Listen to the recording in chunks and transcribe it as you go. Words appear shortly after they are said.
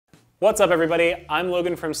What's up everybody? I'm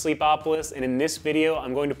Logan from Sleepopolis, and in this video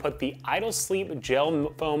I'm going to put the Idle Sleep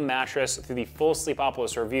Gel Foam Mattress through the full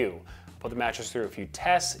Sleepopolis review. I'll put the mattress through a few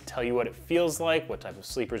tests, tell you what it feels like, what type of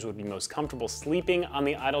sleepers would be most comfortable sleeping on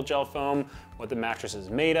the Idle Gel Foam, what the mattress is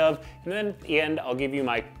made of, and then at the end I'll give you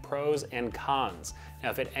my pros and cons. Now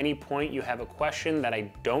if at any point you have a question that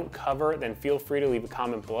I don't cover, then feel free to leave a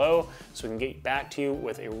comment below so we can get back to you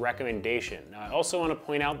with a recommendation. Now I also want to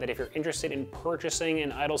point out that if you're interested in purchasing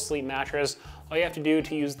an Idle Sleep mattress, all you have to do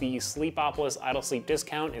to use the Sleepopolis Idle Sleep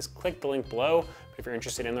discount is click the link below. But if you're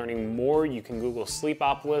interested in learning more, you can Google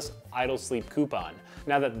Sleepopolis Idle Sleep coupon.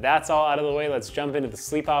 Now that that's all out of the way, let's jump into the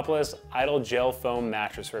Sleepopolis Idle Gel Foam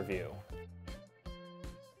mattress review.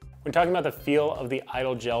 When talking about the feel of the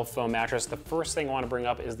Idle Gel Foam mattress, the first thing I want to bring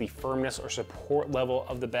up is the firmness or support level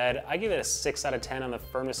of the bed. I give it a 6 out of 10 on the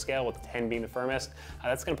firmness scale, with 10 being the firmest.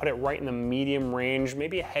 That's going to put it right in the medium range,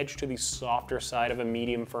 maybe a hedge to the softer side of a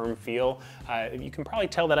medium firm feel. You can probably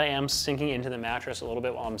tell that I am sinking into the mattress a little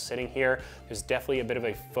bit while I'm sitting here. There's definitely a bit of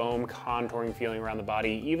a foam contouring feeling around the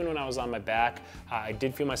body. Even when I was on my back, I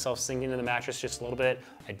did feel myself sinking into the mattress just a little bit.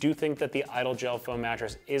 I do think that the Idle Gel Foam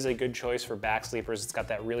mattress is a good choice for back sleepers. It's got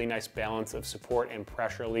that really nice balance of support and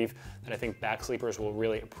pressure relief that I think back sleepers will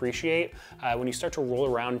really appreciate. When you start to roll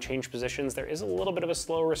around and change positions, there is a little bit of a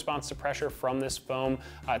slow response to pressure from this foam.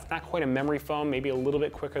 It's not quite a memory foam, maybe a little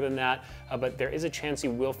bit quicker than that, but there is a chance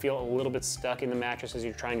you will feel a little bit stuck in the mattress as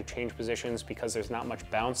you're trying to change positions because there's not much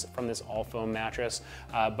bounce from this all foam mattress.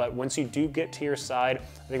 But once you do get to your side,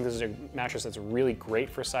 I think this is a mattress that's really great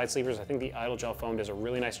for side sleepers. I think the Idle Gel Foam does a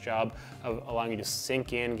really nice job of allowing you to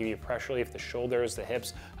sink in, give you pressure relief, the shoulders, the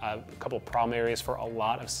hips, a couple of problem areas for a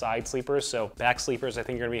lot of side sleepers. So back sleepers, I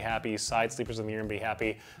think you're gonna be happy. Side sleepers, I think you're gonna be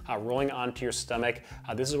happy. Rolling onto your stomach,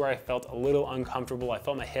 this is where I felt a little uncomfortable. I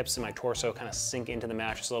felt my hips and my torso kind of sink into the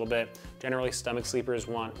mattress a little bit. Generally, stomach sleepers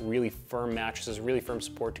want really firm mattresses, really firm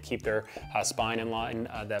support to keep their spine in line,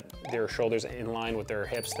 their shoulders in line with their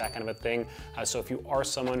hips, that kind of a thing. So if you are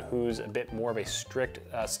someone who's a bit more of a strict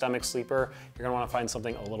stomach sleeper, you're gonna wanna find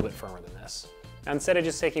something a little bit firmer than this. Now, instead of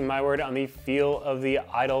just taking my word on the feel of the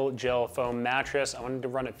Idle Gel Foam mattress, I wanted to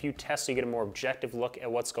run a few tests so you get a more objective look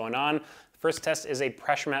at what's going on. The first test is a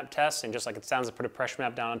pressure map test, and just like it sounds, I put a pressure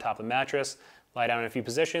map down on top of the mattress, lie down in a few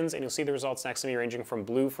positions, and you'll see the results next to me ranging from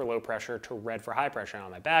blue for low pressure to red for high pressure. And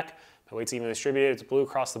on my back, my weight's evenly distributed. It's blue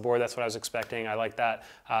across the board. That's what I was expecting. I like that.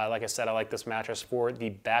 Like I said, I like this mattress for the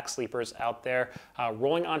back sleepers out there.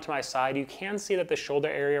 Rolling onto my side, you can see that the shoulder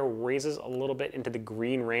area raises a little bit into the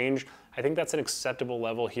green range. I think that's an acceptable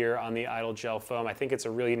level here on the Idle Gel Foam. I think it's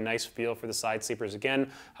a really nice feel for the side sleepers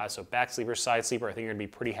again. So back sleeper, side sleeper, I think you're gonna be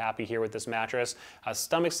pretty happy here with this mattress.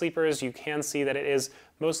 Stomach sleepers, you can see that it is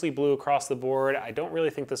mostly blue across the board. I don't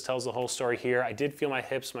really think this tells the whole story here. I did feel my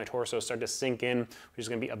hips, my torso start to sink in, which is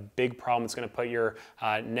gonna be a big problem. It's gonna put your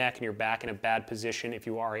neck and your back in a bad position. If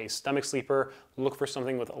you are a stomach sleeper, look for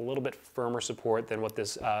something with a little bit firmer support than what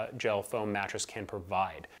this gel foam mattress can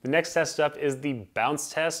provide. The next test up is the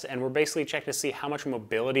bounce test, and we're basically checking to see how much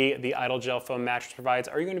mobility the Idle Gel Foam mattress provides.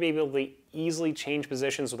 Are you going to be able to easily change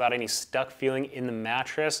positions without any stuck feeling in the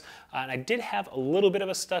mattress? And I did have a little bit of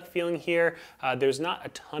a stuck feeling here. There's not a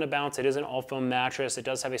ton of bounce. It is an all foam mattress. It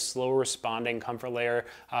does have a slower responding comfort layer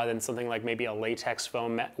than something like maybe a latex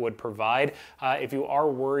foam would provide. If you are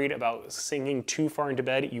worried about sinking too far into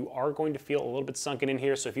bed, you are going to feel a little bit sunken in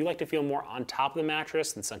here. So if you like to feel more on top of the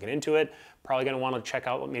mattress than sunken into it, probably going to want to check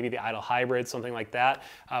out maybe the Idle Hybrid, something like that,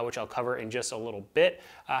 which I'll cover in just a little bit.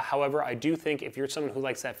 However, I do think if you're someone who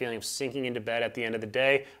likes that feeling of sinking into bed at the end of the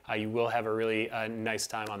day, you will have a really nice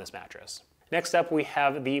time on this mattress. Next up, we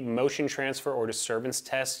have the motion transfer or disturbance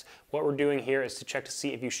test. What we're doing here is to check to see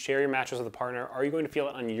if you share your mattress with a partner, are you going to feel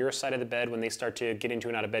it on your side of the bed when they start to get into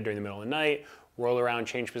and out of bed during the middle of the night, roll around,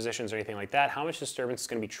 change positions, or anything like that? How much disturbance is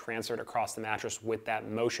going to be transferred across the mattress with that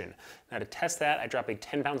motion? Now to test that, I drop a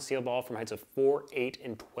 10-pound steel ball from heights of 4, 8,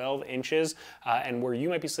 and 12 inches. And where you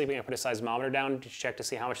might be sleeping, I put a seismometer down to check to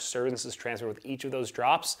see how much disturbance is transferred with each of those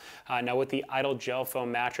drops. Now with the Idle Gel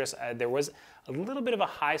Foam mattress, there was a little bit of a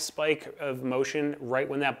high spike of motion right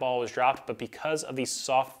when that ball was dropped, but because of these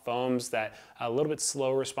soft foams, that a little bit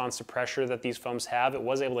slow response to pressure that these foams have, it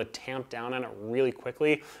was able to tamp down on it really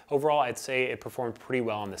quickly. Overall, I'd say it performed pretty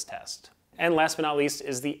well on this test. And last but not least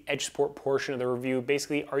is the edge support portion of the review.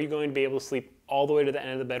 Basically, are you going to be able to sleep all the way to the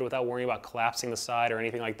end of the bed without worrying about collapsing the side or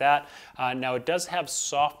anything like that? Now it does have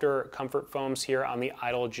softer comfort foams here on the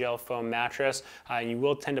Idle gel foam mattress. You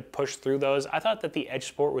will tend to push through those. I thought that the edge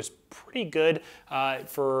support was pretty good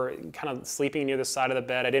for kind of sleeping near the side of the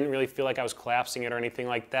bed. I didn't really feel like I was collapsing it or anything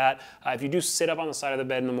like that. If you do sit up on the side of the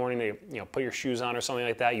bed in the morning to put your shoes on or something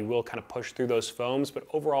like that, you will kind of push through those foams, but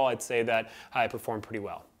overall I'd say that it performed pretty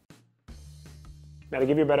well. Now to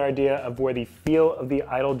give you a better idea of where the feel of the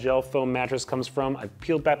Idle gel foam mattress comes from, I've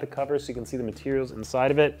peeled back the cover so you can see the materials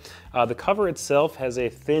inside of it. The cover itself has a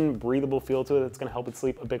thin, breathable feel to it that's going to help it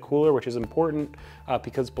sleep a bit cooler, which is important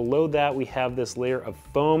because below that we have this layer of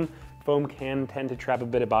foam. Foam can tend to trap a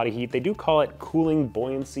bit of body heat. They do call it cooling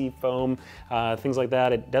buoyancy foam, things like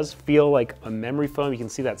that. It does feel like a memory foam. You can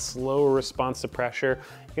see that slower response to pressure.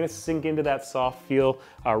 You're gonna sink into that soft feel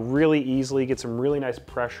really easily, get some really nice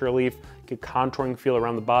pressure relief, get contouring feel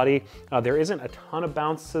around the body. There isn't a ton of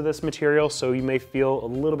bounce to this material, so you may feel a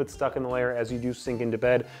little bit stuck in the layer as you do sink into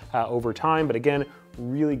bed over time, but again,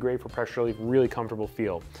 really great for pressure relief, really comfortable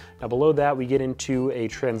feel. Now below that we get into a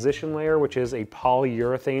transition layer, which is a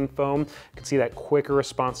polyurethane foam. You can see that quicker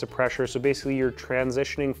response to pressure. So basically you're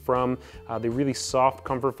transitioning from the really soft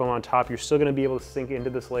comfort foam on top. You're still gonna be able to sink into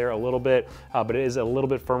this layer a little bit, but it is a little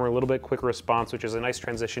bit firmer, a little bit quicker response, which is a nice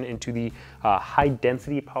transition into the high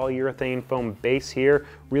density polyurethane foam base here.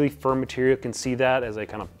 Really firm material, you can see that as I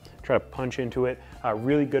kind of try to punch into it.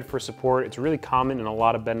 Really good for support. It's really common in a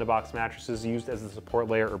lot of bed-in-a-box mattresses used as a support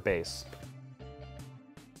layer or base.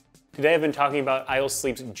 Today I've been talking about Idle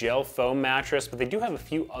Sleep's gel foam mattress, but they do have a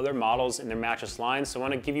few other models in their mattress line, so I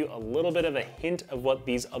want to give you a little bit of a hint of what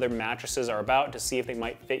these other mattresses are about to see if they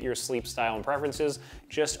might fit your sleep style and preferences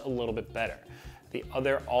just a little bit better. The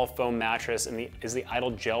other all-foam mattress is the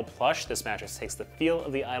Idle Gel Plush. This mattress takes the feel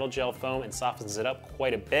of the Idle Gel foam and softens it up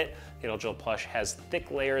quite a bit. The Idle Gel Plush has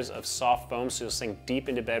thick layers of soft foam, so you'll sink deep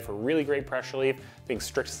into bed for really great pressure relief. I think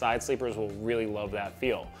strict side sleepers will really love that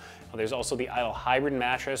feel. There's also the Idle Hybrid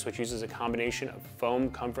mattress, which uses a combination of foam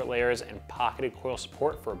comfort layers and pocketed coil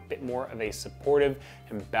support for a bit more of a supportive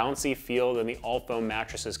and bouncy feel than the all-foam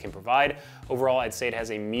mattresses can provide. Overall, I'd say it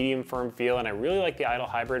has a medium firm feel, and I really like the Idle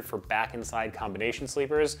Hybrid for back and side combination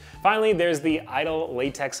sleepers. Finally, there's the Idle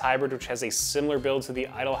Latex Hybrid, which has a similar build to the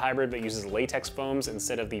Idle Hybrid, but uses latex foams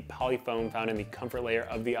instead of the polyfoam found in the comfort layer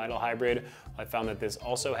of the Idle Hybrid. I found that this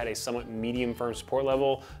also had a somewhat medium firm support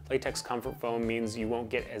level. Latex comfort foam means you won't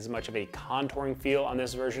get as much of a contouring feel on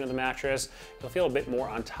this version of the mattress. You'll feel a bit more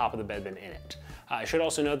on top of the bed than in it. I should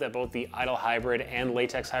also note that both the Idle Hybrid and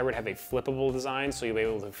Latex Hybrid have a flippable design, so you'll be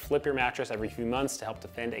able to flip your mattress every few months to help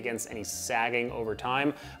defend against any sagging over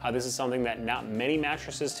time. This is something that not many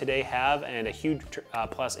mattresses today have, and a huge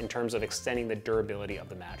plus in terms of extending the durability of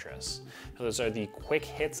the mattress. Now, those are the quick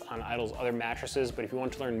hits on Idle's other mattresses, but if you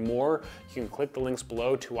want to learn more, you can click the links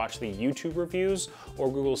below to watch the YouTube reviews,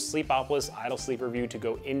 or Google Sleepopolis Idle Sleep Review to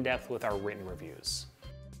go in depth with our written reviews.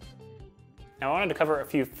 Now I wanted to cover a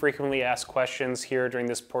few frequently asked questions here during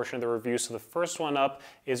this portion of the review. So the first one up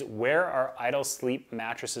is, where are Idle Sleep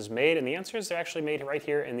mattresses made? And the answer is they're actually made right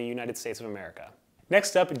here in the United States of America.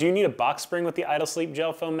 Next up, do you need a box spring with the Idle Sleep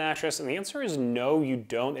gel foam mattress? And the answer is no, you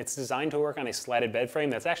don't. It's designed to work on a slatted bed frame.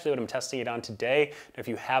 That's actually what I'm testing it on today. If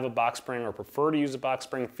you have a box spring or prefer to use a box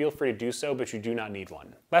spring, feel free to do so, but you do not need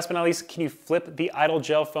one. Last but not least, can you flip the Idle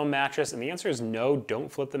gel foam mattress? And the answer is no, don't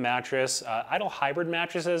flip the mattress. Idle Hybrid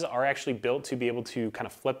mattresses are actually built to be able to kind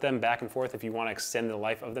of flip them back and forth if you want to extend the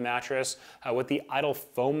life of the mattress. With the Idle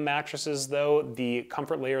foam mattresses though, the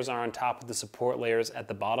comfort layers are on top of the support layers at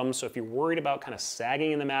the bottom. So if you're worried about kind of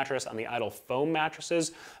sagging in the mattress on the Idle foam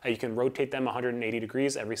mattresses, you can rotate them 180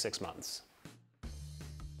 degrees every 6 months.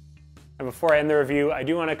 And before I end the review, I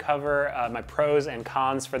do want to cover my pros and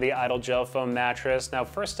cons for the Idle gel foam mattress. Now,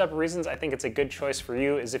 first up, reasons I think it's a good choice for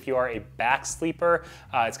you is if you are a back sleeper.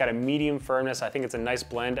 It's got a medium firmness. I think it's a nice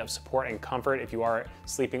blend of support and comfort if you are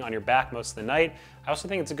sleeping on your back most of the night. I also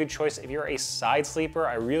think it's a good choice if you're a side sleeper.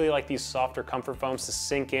 I really like these softer comfort foams to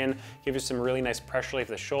sink in, give you some really nice pressure relief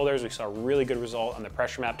for the shoulders. We saw a really good result on the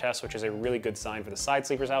pressure map test, which is a really good sign for the side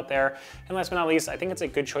sleepers out there. And last but not least, I think it's a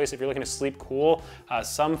good choice if you're looking to sleep cool.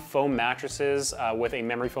 Some foam mattresses with a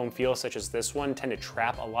memory foam feel, such as this one, tend to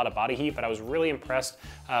trap a lot of body heat, but I was really impressed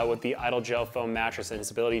with the Idle gel foam mattress and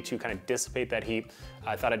its ability to kind of dissipate that heat.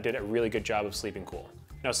 I thought it did a really good job of sleeping cool.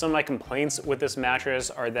 Now, some of my complaints with this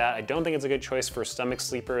mattress are that I don't think it's a good choice for stomach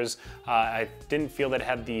sleepers. I didn't feel that it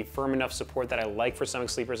had the firm enough support that I like for stomach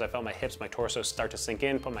sleepers. I felt my hips, my torso start to sink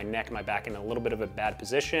in, put my neck and my back in a little bit of a bad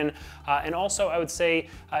position. And also, I would say,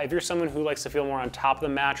 if you're someone who likes to feel more on top of the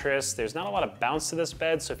mattress, there's not a lot of bounce to this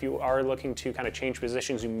bed, so if you are looking to kind of change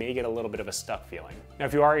positions, you may get a little bit of a stuck feeling. Now,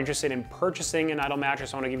 if you are interested in purchasing an Idle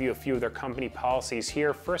mattress, I want to give you a few of their company policies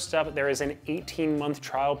here. First up, there is an 18-month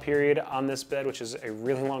trial period on this bed, which is a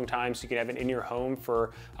really long time, so you can have it in your home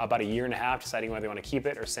for about a year and a half, deciding whether you want to keep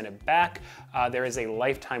it or send it back. There is a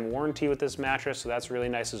lifetime warranty with this mattress, so that's really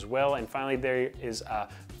nice as well. And finally, there is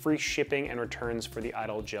free shipping and returns for the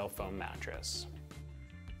Idle gel foam mattress.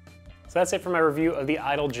 So that's it for my review of the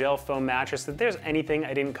Idle gel foam mattress. If there's anything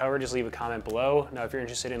I didn't cover, just leave a comment below. Now, if you're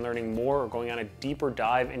interested in learning more or going on a deeper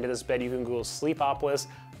dive into this bed, you can Google Sleepopolis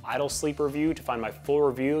Idle Sleep review to find my full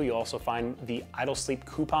review. You'll also find the Idle Sleep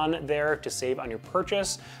coupon there to save on your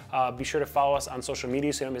purchase. Be sure to follow us on social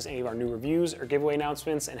media so you don't miss any of our new reviews or giveaway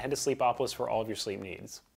announcements, and head to Sleepopolis for all of your sleep needs.